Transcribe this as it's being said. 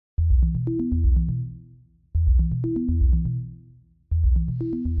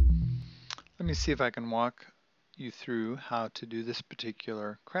Let me see if I can walk you through how to do this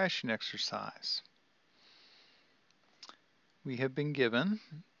particular crashing exercise. We have been given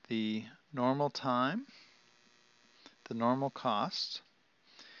the normal time, the normal cost,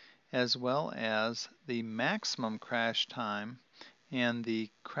 as well as the maximum crash time and the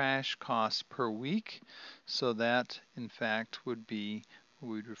crash cost per week. So that, in fact, would be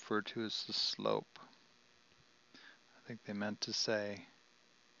what we'd refer to as the slope. I think they meant to say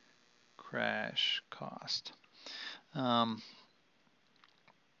crash cost.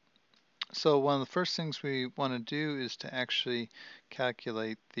 So one of the first things we want to do is to actually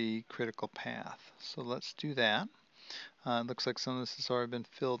calculate the critical path. So let's do that. It looks like some of this has already been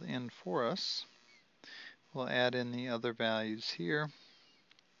filled in for us. We'll add in the other values here.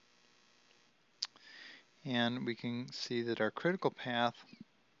 And we can see that our critical path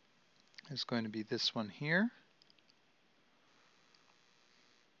is going to be this one here.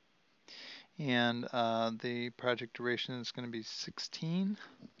 And the project duration is going to be 16.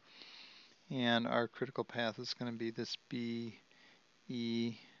 And our critical path is going to be this B,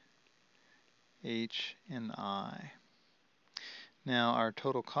 E, H, and I. Now our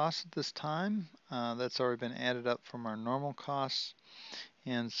total cost at this time, that's already been added up from our normal costs,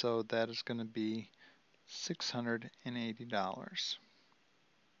 and so that is going to be $680.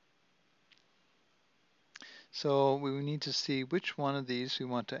 So we need to see which one of these we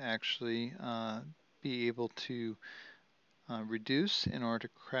want to actually be able to reduce in order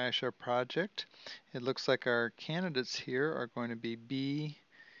to crash our project. It looks like our candidates here are going to be B,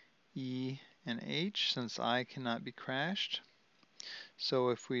 E, and H, since I cannot be crashed. So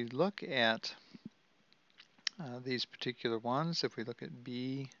if we look at these particular ones, if we look at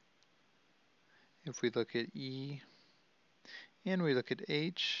B, if we look at E, and we look at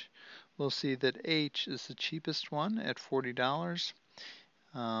H, we'll see that H is the cheapest one at $40.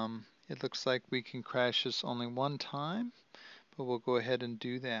 It looks like we can crash this only one time, but we'll go ahead and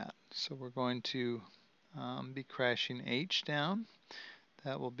do that. So we're going to be crashing H down.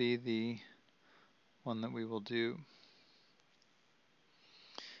 That will be the one that we will do.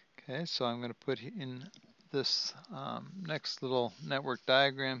 Okay, so I'm going to put in this next little network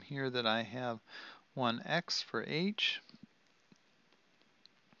diagram here that I have 1x for H.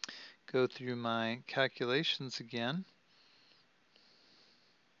 Go through my calculations again.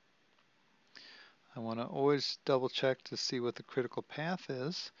 I want to always double check to see what the critical path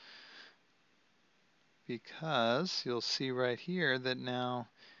is, because you'll see right here that now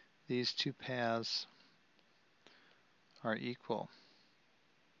these two paths are equal.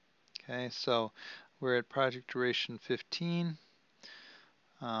 Okay, so we're at project duration 15.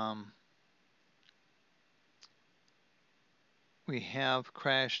 We have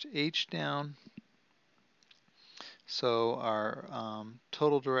crashed H down, so our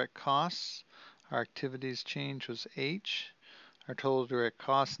total direct costs, our activities change was H. Our total direct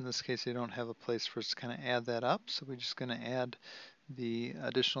costs, in this case, they don't have a place for us to kind of add that up, so we're just going to add the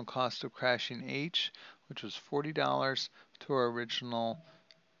additional cost of crashing H, which was $40, to our original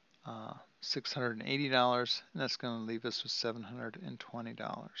 $680, and that's going to leave us with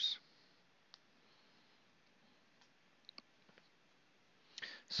 $720.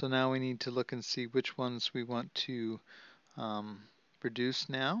 So now we need to look and see which ones we want to reduce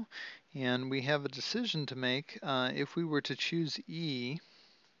now, and we have a decision to make. If we were to choose E,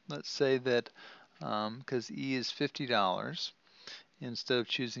 let's say that because E is $50, instead of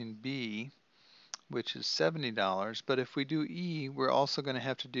choosing B, which is $70, but if we do E, we're also going to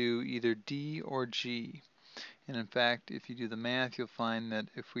have to do either D or G. And in fact, if you do the math, you'll find that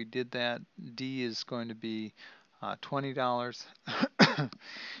if we did that, D is going to be $20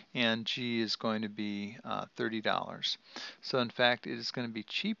 and G is going to be $30. So in fact, it is going to be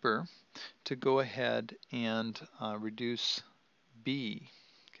cheaper to go ahead and reduce B.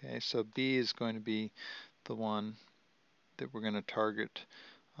 Okay, so B is going to be the one that we're going to target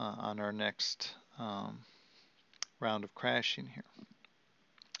on our next round of crashing here.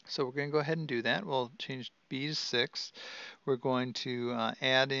 So we're going to go ahead and do that. We'll change B to 6. We're going to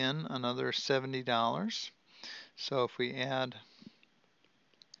add in another $70. So if we add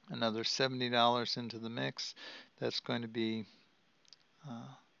another $70 into the mix, that's going to be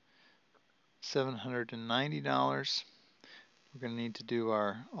 $790. We're going to need to do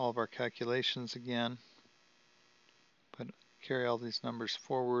all of our calculations again, but carry all these numbers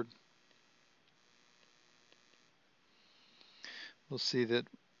forward. We'll see that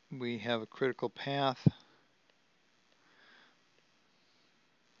we have a critical path.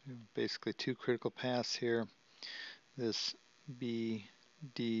 Basically two critical paths here. This B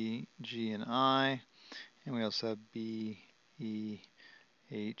D, G, and I. And we also have B, E,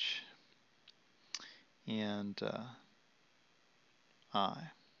 H, and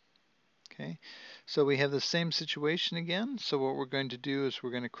I. Okay, so we have the same situation again. So what we're going to do is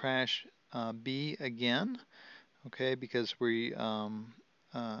we're going to crash B again, okay, because we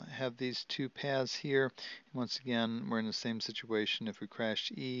have these two paths here. And once again, we're in the same situation. If we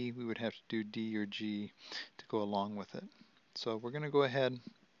crashed E, we would have to do D or G to go along with it. So we're going to go ahead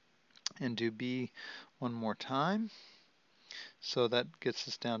and do B one more time. So that gets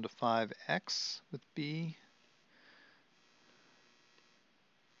us down to 5x with B.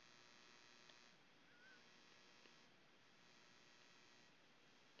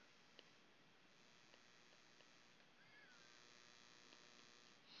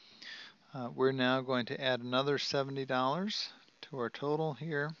 We're now going to add another $70 to our total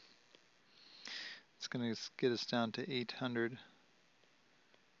here. It's going to get us down to $860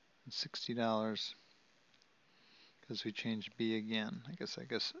 because we changed B again. I guess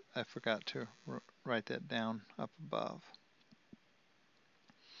I forgot to write that down up above.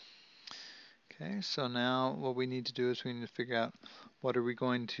 Okay, so now what we need to do is we need to figure out what are we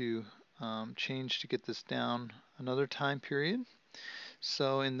going to change to get this down another time period.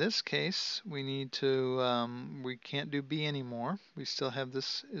 So in this case, we need to, we can't do B anymore. We still have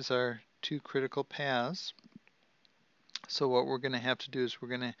this as our two critical paths. So what we're going to have to do is we're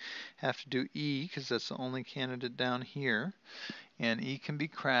going to have to do E because that's the only candidate down here. And E can be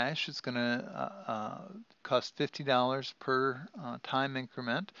crashed. It's going to cost $50 per time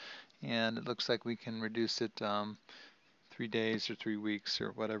increment. And it looks like we can reduce it 3 days or 3 weeks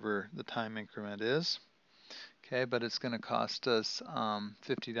or whatever the time increment is. Okay, but it's going to cost us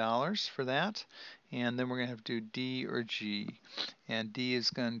 $50 for that. And then we're going to have to do D or G. And D is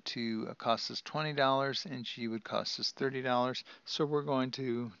going to cost us $20 and G would cost us $30. So we're going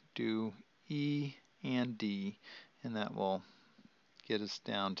to do E and D, and that will get us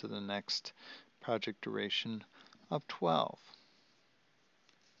down to the next project duration of 12.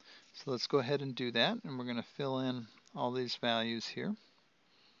 So let's go ahead and do that, and we're going to fill in all these values here.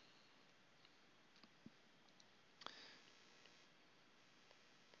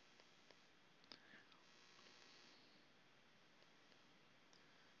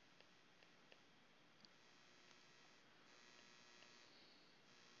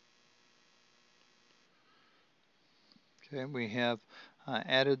 Okay, we have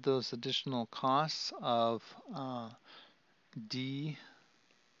added those additional costs of D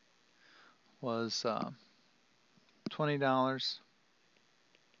was $20,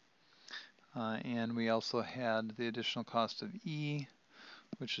 and we also had the additional cost of E,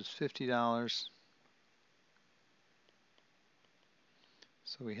 which is $50.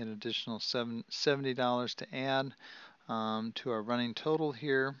 So we had an additional $70 to add to our running total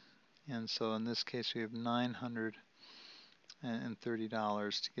here, and so in this case we have $930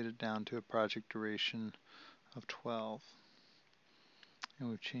 to get it down to a project duration of 12. And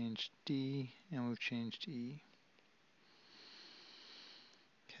we've changed D and we've changed E.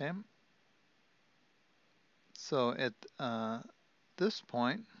 Okay. So at this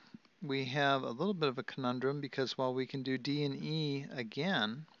point, we have a little bit of a conundrum because while we can do D and E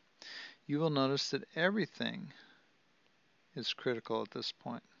again, you will notice that everything is critical at this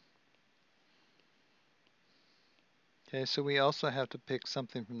point. Okay, so we also have to pick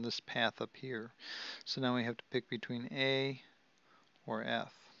something from this path up here. So now we have to pick between A or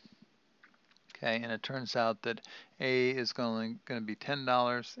F. Okay, and it turns out that A is going to be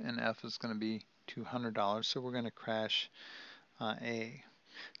 $10 and F is going to be $200. So we're going to crash A.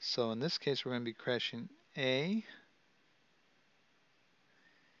 So in this case, we're going to be crashing A,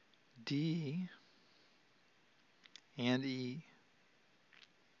 D, and E.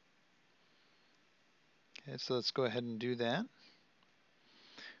 Okay, so let's go ahead and do that.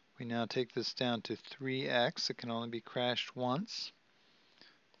 We now take this down to 3x. It can only be crashed once.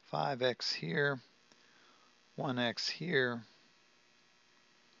 5x here, 1x here,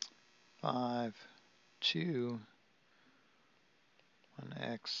 5, 2,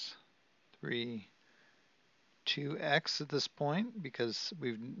 1x, 3, 2x at this point because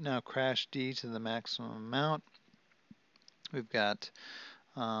we've now crashed D to the maximum amount. We've got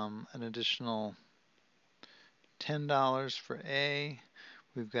an additional $10 for A.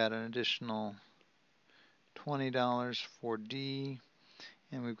 We've got an additional $20 for D,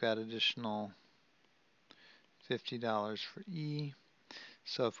 and we've got additional $50 for E.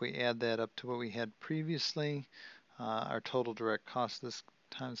 So if we add that up to what we had previously, our total direct cost this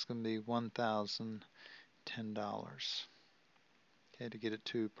time is going to be $1,010. Okay, to get it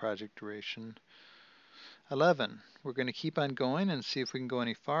to project duration 11. We're going to keep on going and see if we can go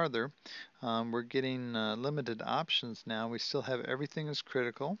any farther. We're getting limited options now. We still have everything is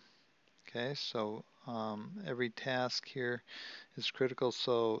critical. Okay, so every task here is critical,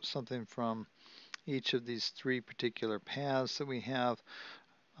 so something from each of these three particular paths that we have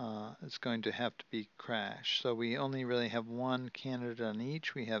is going to have to be crashed. So we only really have one candidate on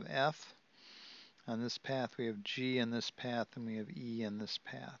each. We have F on this path, we have G on this path, and we have E on this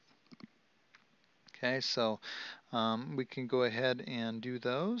path. Okay, so we can go ahead and do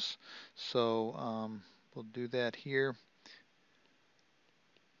those. So we'll do that here.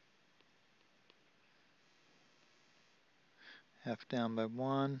 F down by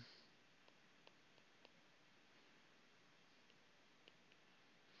 1.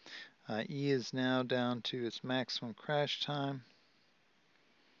 E is now down to its maximum crash time.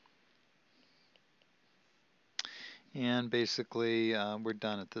 And basically, we're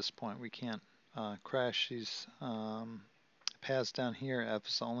done at this point. We can't crash these paths down here. F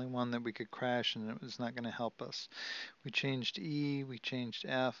is the only one that we could crash, and it was not going to help us. We changed E, we changed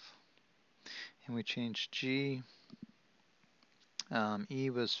F, and we changed G. E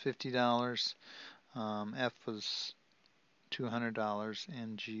was $50, F was $200,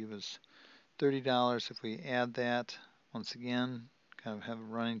 and G was $30. If we add that, once again, kind of have a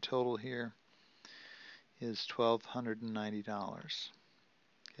running total here, is $1,290.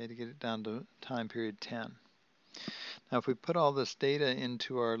 Okay, to get it down to time period 10. Now if we put all this data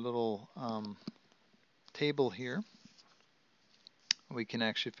into our little table here, we can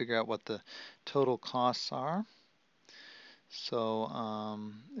actually figure out what the total costs are. So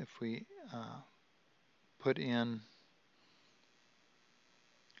if we put in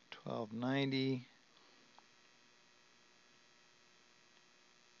 1290,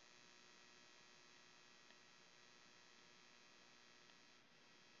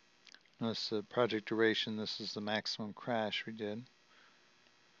 notice the project duration, this is the maximum crash we did.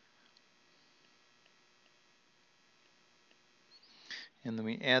 And then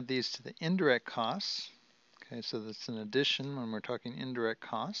we add these to the indirect costs. Okay, so that's an addition when we're talking indirect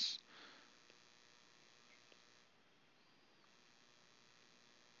costs.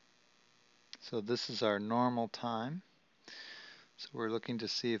 So this is our normal time. So we're looking to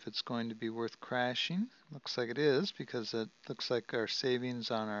see if it's going to be worth crashing. Looks like it is, because it looks like our savings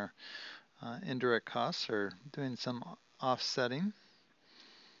on our indirect costs are doing some offsetting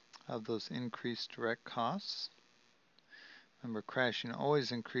of those increased direct costs. Remember, crashing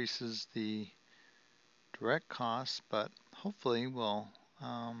always increases the direct costs, but hopefully will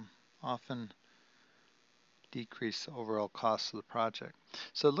often decrease the overall cost of the project.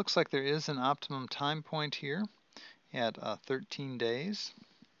 So it looks like there is an optimum time point here at 13 days.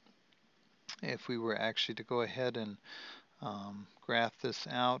 If we were actually to go ahead and graph this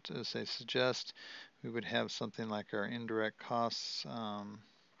out as I suggest, we would have something like our indirect costs.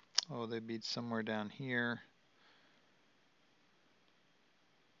 They'd be somewhere down here.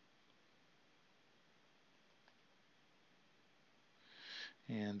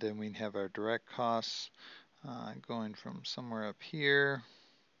 And then we'd have our direct costs going from somewhere up here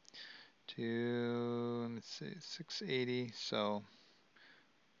to, let's see, 680. So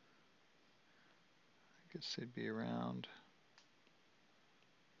I guess they'd be around.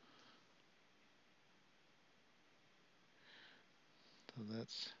 So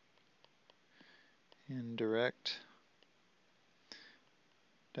that's indirect,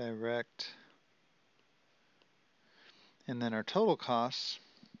 direct, and then our total costs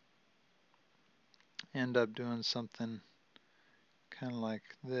end up doing something kind of like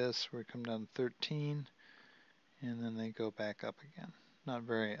this, where we come down to 13, and then they go back up again. Not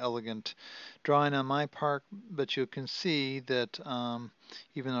very elegant drawing on my part, but you can see that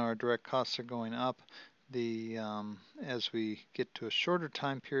even though our direct costs are going up, as we get to a shorter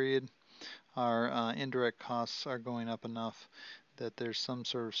time period, our indirect costs are going up enough that there's some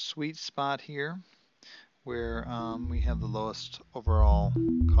sort of sweet spot here where we have the lowest overall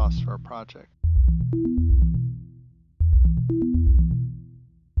cost for our project.